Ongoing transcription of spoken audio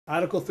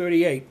Article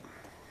 38,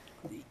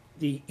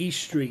 the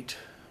East Street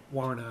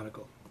warrant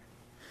article.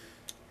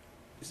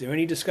 Is there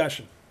any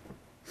discussion?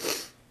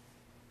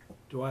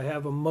 Do I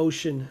have a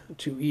motion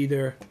to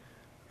either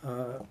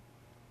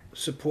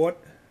support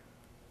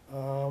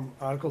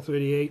Article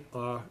 38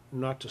 or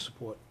not to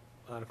support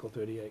Article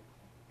 38?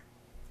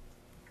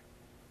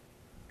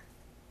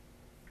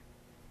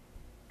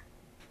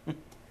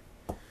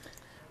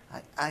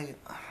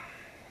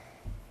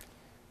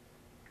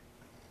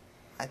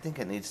 I think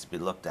it needs to be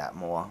looked at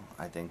more.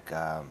 I think,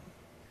 I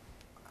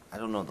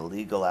don't know the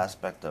legal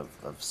aspect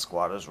of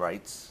squatters'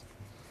 rights.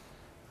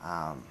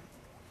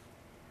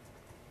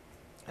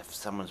 If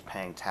someone's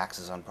paying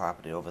taxes on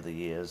property over the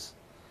years,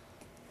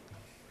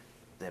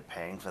 they're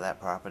paying for that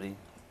property.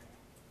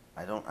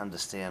 I don't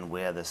understand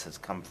where this has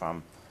come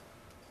from.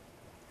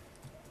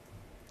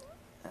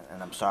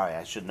 And I'm sorry,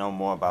 I should know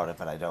more about it,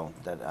 but I don't.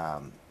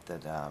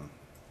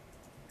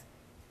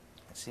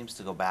 It seems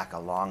to go back a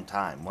long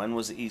time. When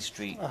was East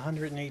Street?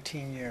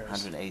 118 years.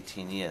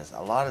 118 years.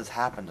 A lot has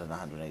happened in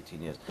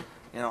 118 years.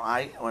 You know,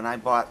 when I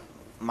bought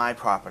my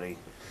property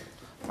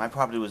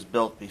was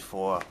built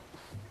before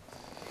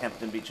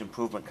Hampton Beach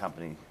Improvement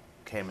Company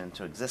came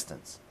into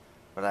existence.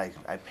 But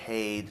I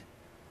paid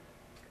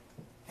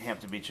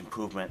Hampton Beach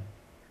Improvement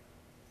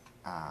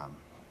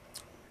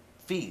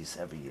fees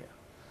every year.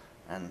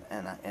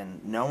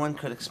 And no one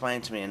could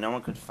explain to me, and no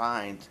one could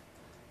find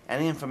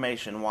any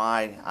information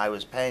why I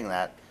was paying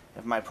that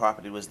if my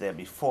property was there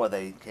before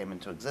they came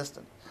into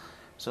existence.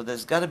 So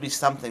there's got to be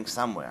something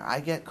somewhere. I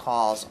get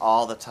calls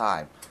all the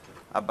time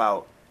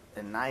about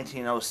in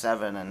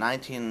 1907 and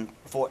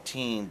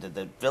 1914 did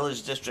the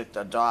village district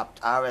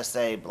adopt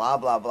RSA, blah,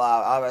 blah,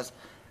 blah, RS,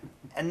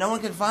 and no one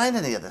can find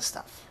any of this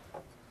stuff.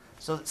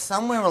 So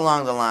somewhere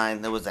along the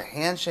line there was a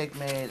handshake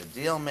made, a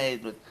deal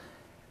made with.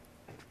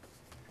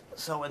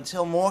 So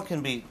until more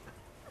can be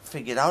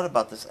figured out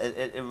about this,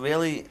 it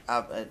really,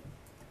 I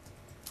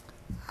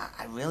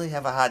really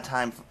have a hard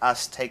time for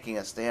us taking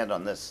a stand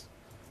on this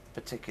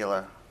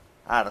particular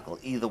article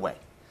either way.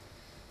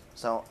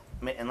 So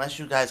unless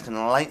you guys can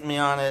enlighten me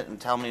on it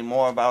and tell me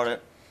more about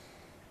it,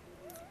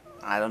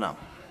 I don't know.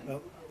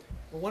 Well,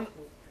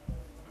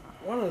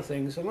 one of the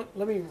things, and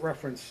let me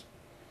reference,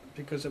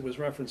 because it was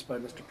referenced by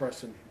Mr.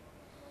 Preston,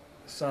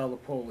 the Sal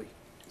Lopoli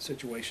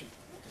situation.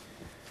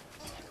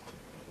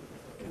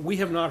 We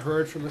have not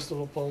heard from Mr.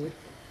 Lopoli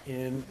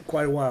in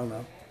quite a while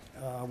now,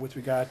 with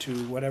regard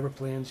to whatever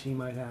plans he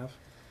might have.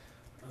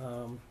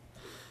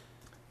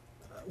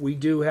 We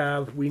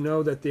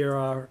know that there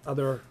are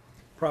other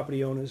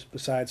property owners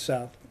besides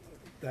Sal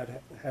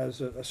that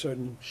has a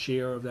certain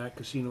share of that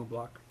casino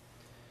block.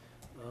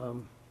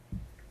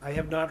 I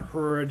have not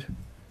heard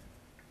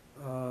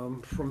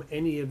from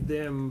any of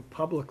them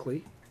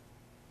publicly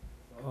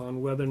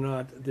on whether or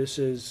not this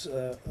is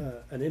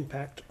an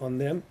impact on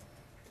them.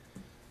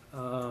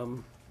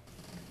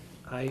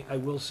 I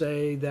will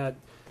say that,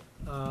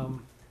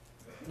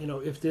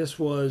 if this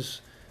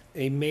was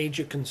a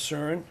major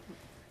concern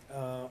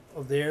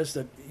of theirs,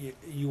 that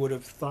you would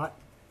have thought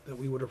that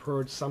we would have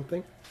heard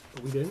something,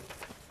 but we didn't.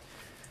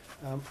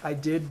 I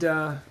did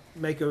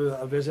make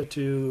a visit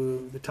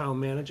to the town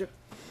manager,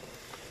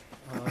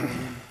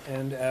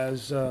 and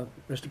as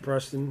Mr.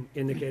 Preston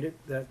indicated,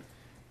 that,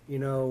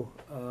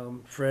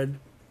 Fred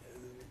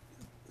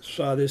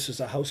saw this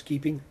as a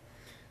housekeeping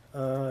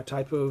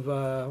type of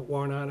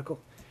warrant article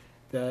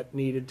that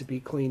needed to be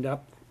cleaned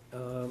up,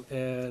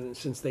 and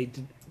since they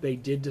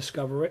did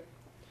discover it,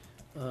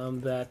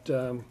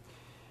 that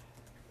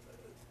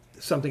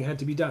something had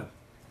to be done.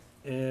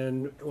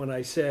 And when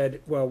I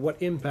said, well,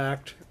 what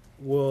impact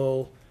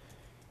will,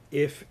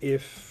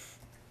 if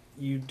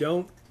you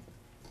don't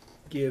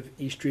give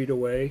East Street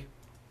away,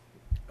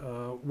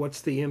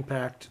 what's the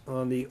impact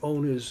on the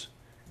owners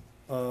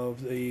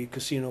of the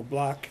casino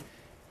block?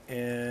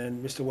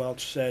 And Mr.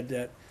 Welch said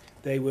that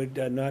they would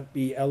not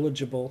be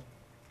eligible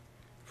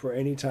for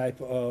any type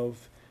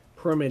of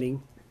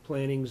permitting,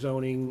 planning,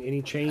 zoning,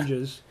 any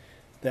changes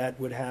that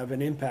would have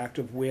an impact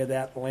of where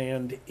that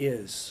land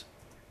is,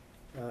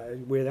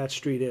 where that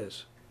street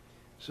is.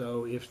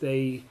 So if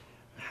they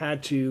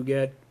had to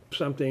get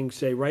something,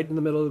 say, right in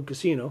the middle of the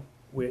casino,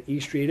 where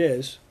East Street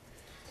is,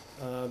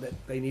 that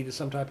they needed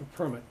some type of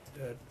permit,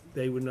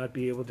 they would not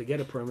be able to get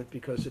a permit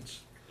because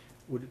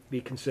would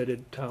be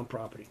considered town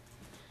property.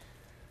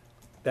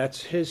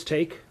 That's his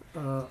take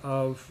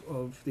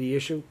of the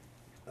issue.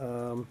 Is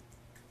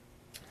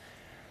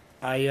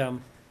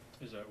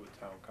that with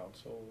town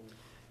council?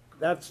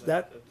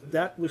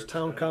 That was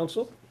town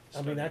council.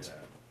 I mean, that's,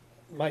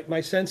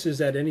 my sense is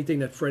that anything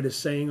that Fred is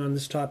saying on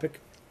this topic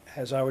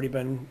has already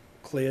been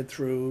cleared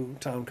through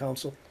town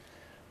council.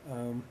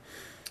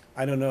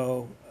 I don't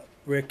know,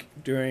 Rick,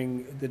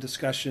 during the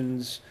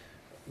discussions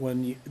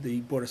when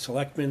the Board of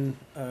Selectmen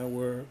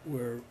were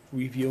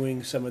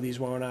reviewing some of these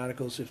warrant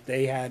articles, if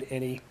they had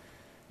any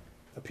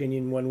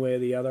opinion one way or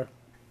the other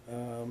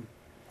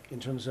in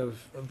terms of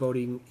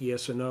voting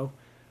yes or no.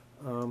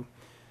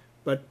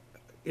 But,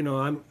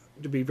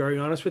 to be very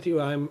honest with you,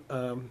 I'm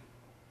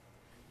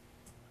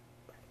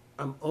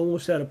I'm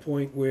almost at a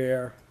point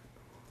where,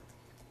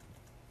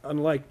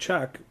 unlike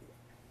Chuck,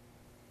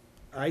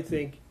 I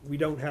think we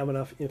don't have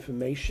enough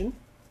information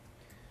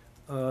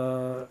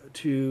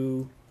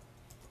to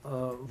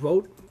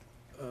vote.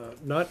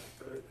 Not,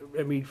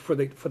 I mean, for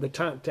the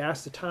town, to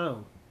ask the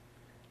town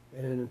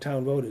and the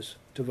town voters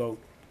to vote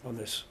on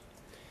this.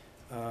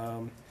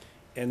 And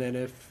then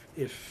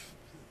if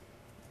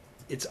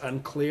it's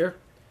unclear,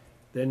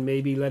 then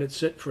maybe let it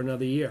sit for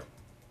another year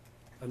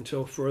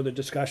until further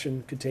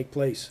discussion could take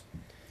place.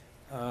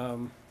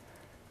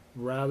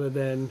 Rather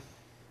than,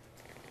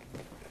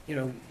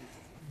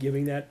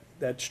 giving that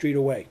street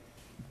away.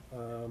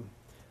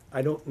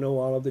 I don't know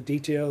all of the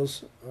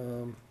details,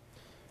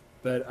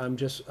 but I'm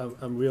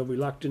real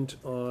reluctant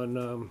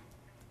on,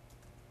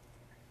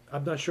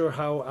 I'm not sure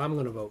how I'm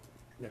gonna vote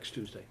next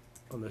Tuesday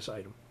on this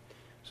item.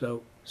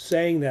 So,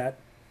 saying that,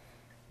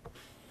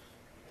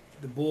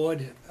 the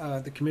board,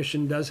 the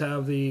commission does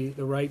have the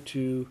right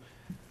to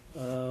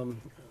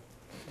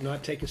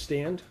not take a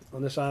stand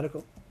on this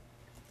article.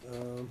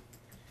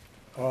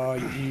 Or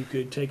you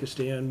could take a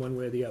stand one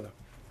way or the other.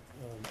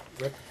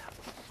 Rick?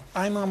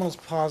 I'm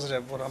almost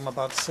positive what I'm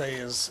about to say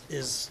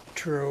is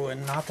true,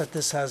 and not that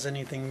this has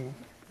anything,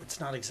 it's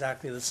not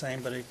exactly the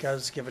same, but it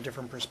does give a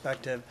different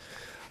perspective.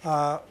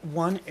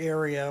 One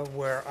area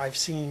where I've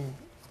seen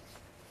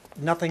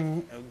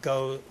nothing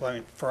go, I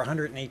mean, for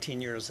 118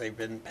 years they've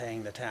been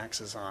paying the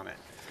taxes on it.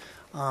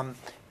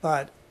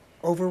 But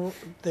over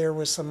there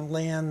was some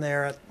land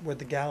there where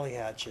the galley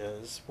hatch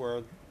is,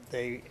 where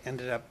they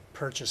ended up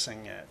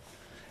purchasing it.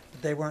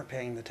 They weren't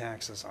paying the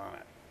taxes on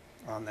it,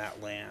 on that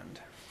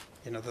land.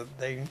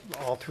 They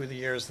all through the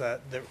years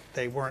that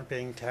they weren't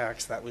being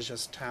taxed, that was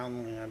just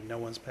town land, no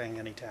one's paying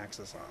any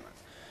taxes on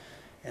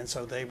it. And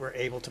so they were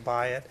able to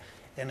buy it,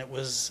 and it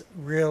was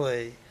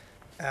really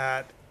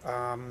at,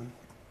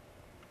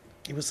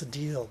 it was a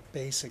deal,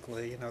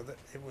 basically, that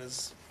it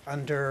was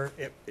under,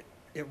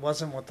 it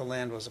wasn't what the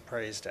land was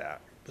appraised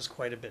at. It was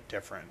quite a bit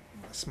different,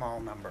 a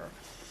small number.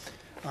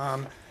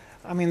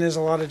 I mean, there's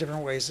a lot of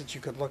different ways that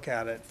you could look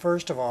at it.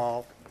 First of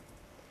all,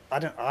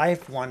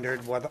 I've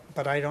wondered whether,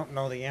 but I don't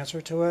know the answer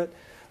to it.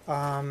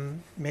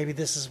 Maybe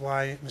this is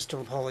why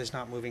Mr. Lepoli's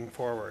not moving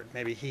forward.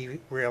 Maybe he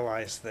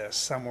realized this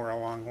somewhere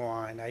along the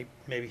line.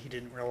 Maybe he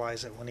didn't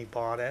realize it when he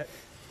bought it.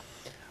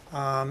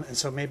 And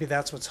so maybe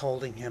that's what's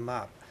holding him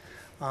up.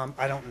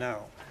 I don't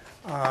know.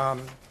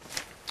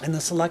 And the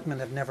selectmen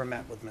have never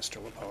met with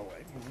Mr.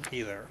 Lepoli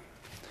either.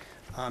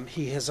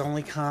 He has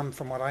only come,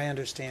 from what I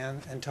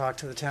understand, and talked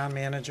to the town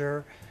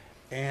manager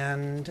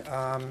and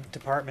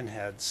department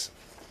heads,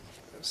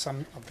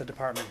 some of the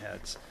department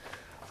heads.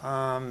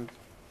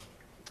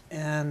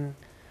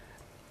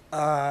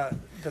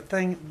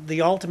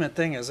 The ultimate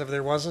thing is, if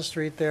there was a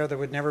street there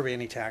would never be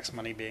any tax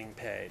money being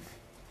paid.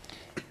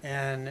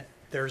 And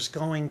there's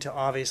going to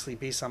obviously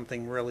be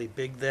something really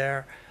big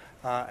there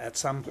at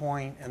some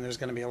point, and there's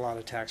going to be a lot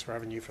of tax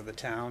revenue for the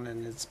town,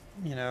 and it's,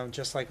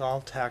 just like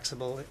all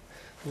taxable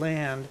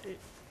land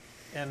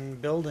and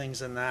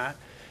buildings and that,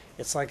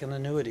 it's like an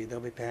annuity.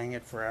 They'll be paying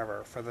it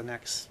forever for the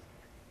next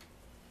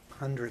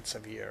hundreds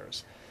of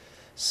years.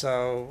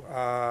 So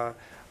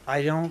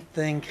I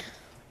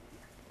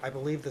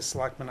believe the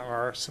selectmen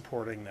are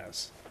supporting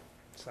this.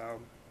 So.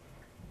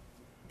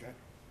 Okay.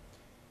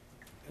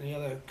 Any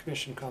other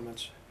commission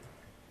comments?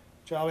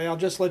 Charlie, I'll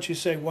just let you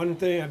say one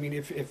thing. I mean,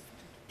 if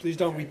please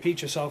don't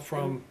repeat yourself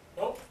from.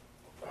 Nope.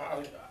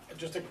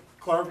 Just a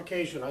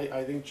clarification.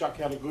 I think Chuck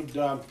had a good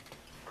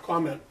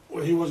comment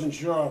where he wasn't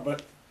sure,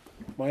 but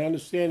my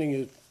understanding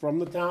is from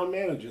the town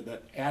manager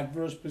that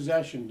adverse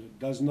possession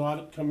does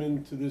not come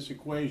into this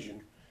equation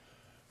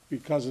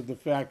because of the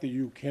fact that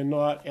you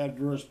cannot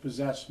adverse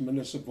possess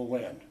municipal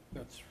land.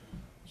 That's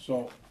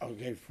So,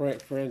 okay,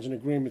 Fran's in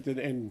agreement,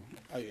 and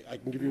I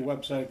can give you a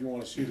website if you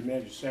want to see the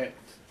manager say it.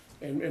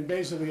 And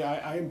basically,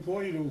 I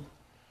implore you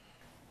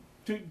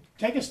to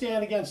take a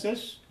stand against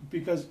this,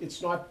 because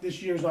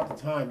this year's not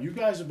the time. You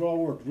guys have all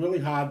worked really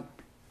hard,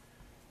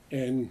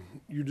 and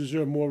you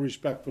deserve more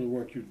respect for the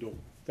work you do.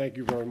 Thank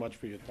you very much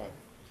for your time.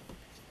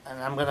 And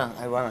I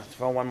want to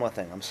throw one more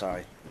thing, I'm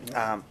sorry.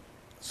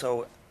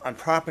 So, on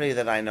property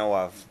that I know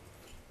of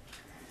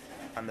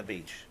on the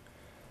beach,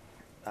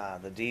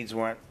 the deeds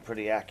weren't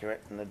pretty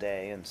accurate in the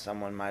day, and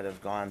someone might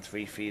have gone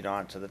 3 feet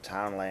onto the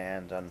town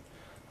land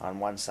on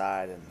one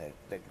side, and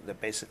they're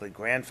basically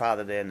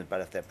grandfathered in,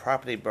 but if their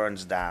property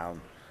burns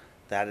down,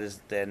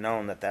 they're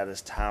known that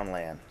is town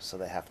land, so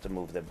they have to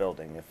move their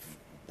building if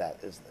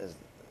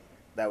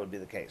that would be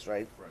the case,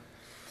 right? Right.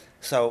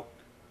 So,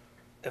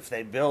 if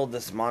they build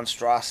this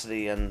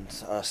monstrosity and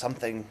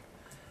something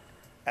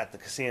at the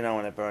casino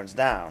and it burns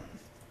down,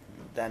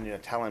 then you're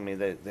telling me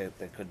that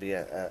there could be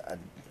a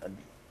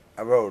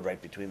road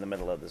right between the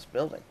middle of this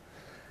building.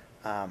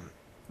 I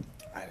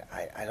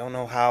don't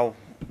know how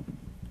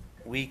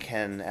we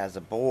can, as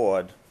a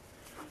board,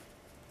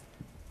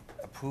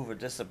 approve or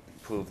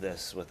disapprove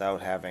this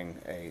without having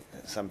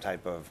some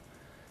type of,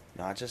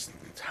 not just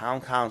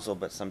town council,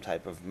 but some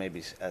type of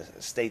maybe a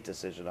state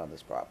decision on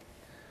this property.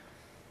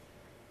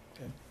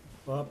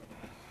 Bob.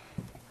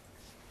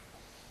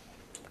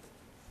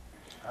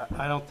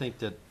 I don't think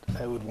that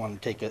I would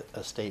want to take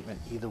a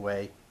statement either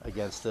way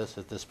against this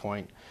at this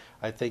point.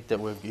 I think that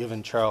we've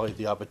given Charlie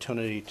the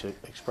opportunity to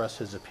express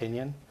his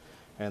opinion,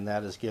 and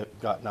that has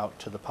gotten out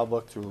to the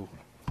public through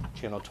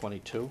Channel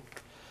 22.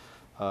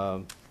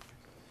 I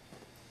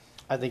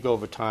think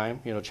over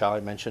time,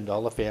 Charlie mentioned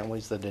all the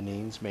families, the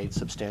Denines, made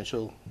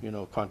substantial,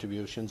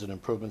 contributions and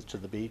improvements to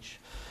the beach.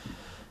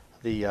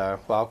 The,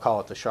 well, I'll call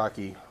it the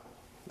Sharkey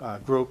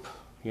group,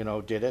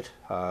 did it.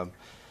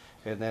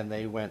 And then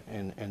they went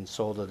and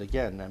sold it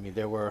again. I mean,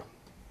 there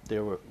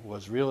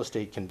was real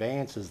estate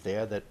conveyances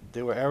there that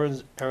there were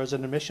errors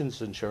in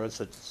emissions insurance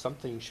that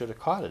something should have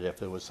caught it if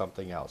there was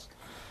something else.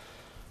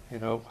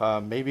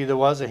 Maybe there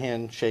was a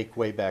handshake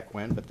way back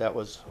when, but it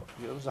was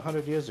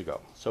 100 years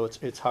ago. So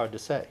it's hard to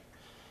say.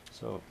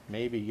 So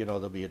maybe,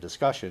 there'll be a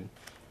discussion,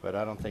 but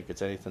I don't think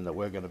it's anything that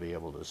we're going to be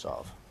able to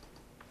solve.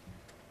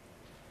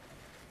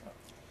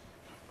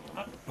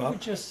 I would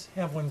just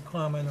have one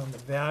comment on the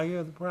value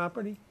of the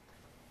property.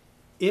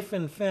 If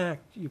in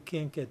fact you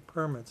can't get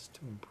permits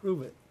to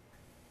improve it,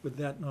 would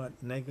that not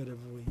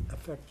negatively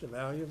affect the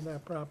value of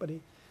that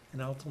property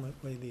and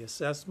ultimately the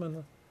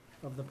assessment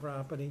of the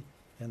property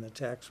and the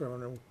tax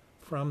revenue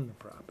from the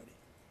property?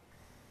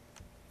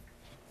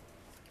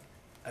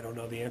 I don't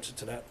know the answer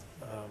to that,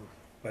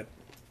 but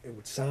it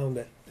would sound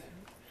that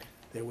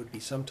there would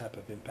be some type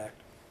of impact.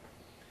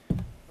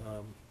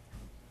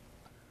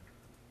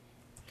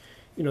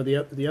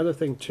 The other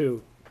thing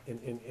too,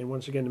 and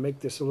once again, to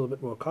make this a little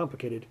bit more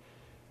complicated,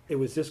 it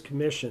was this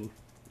commission,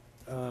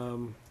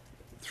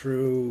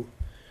 through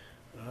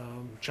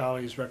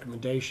Charlie's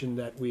recommendation,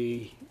 that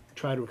we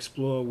try to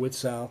explore with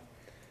Sal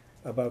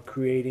about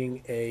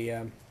creating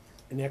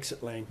an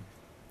exit lane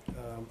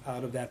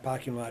out of that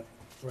parking lot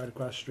right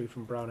across the street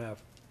from Brown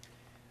Ave,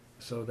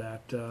 so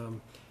that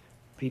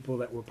people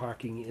that were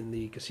parking in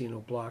the casino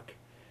block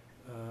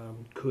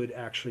could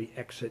actually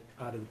exit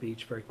out of the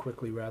beach very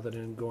quickly rather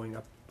than going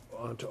up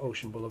onto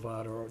Ocean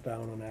Boulevard or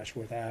down on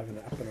Ashworth Ave and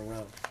up and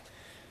around.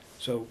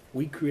 So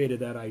we created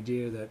that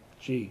idea that,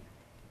 gee,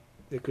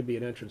 there could be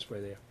an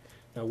entranceway there.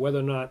 Now, whether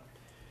or not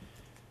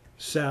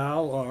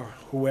Sal or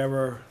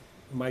whoever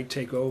might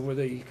take over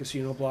the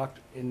casino block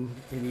in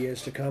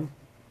years to come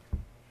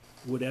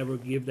would ever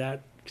give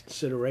that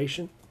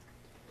consideration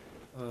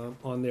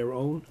on their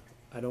own,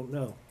 I don't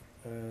know.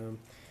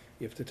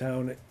 If the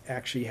town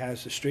actually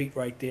has the street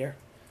right there,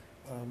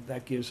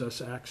 that gives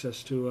us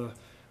access to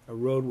a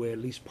roadway, at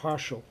least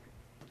partial,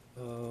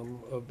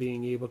 of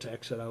being able to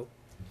exit out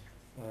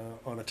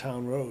on a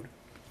town road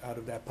out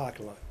of that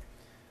parking lot.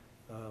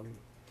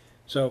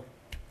 So,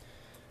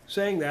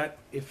 saying that,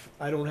 if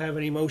I don't have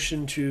any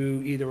motion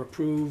to either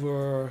approve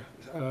or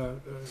a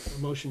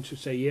motion to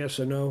say yes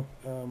or no,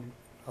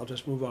 I'll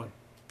just move on.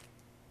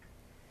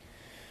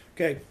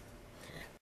 Okay,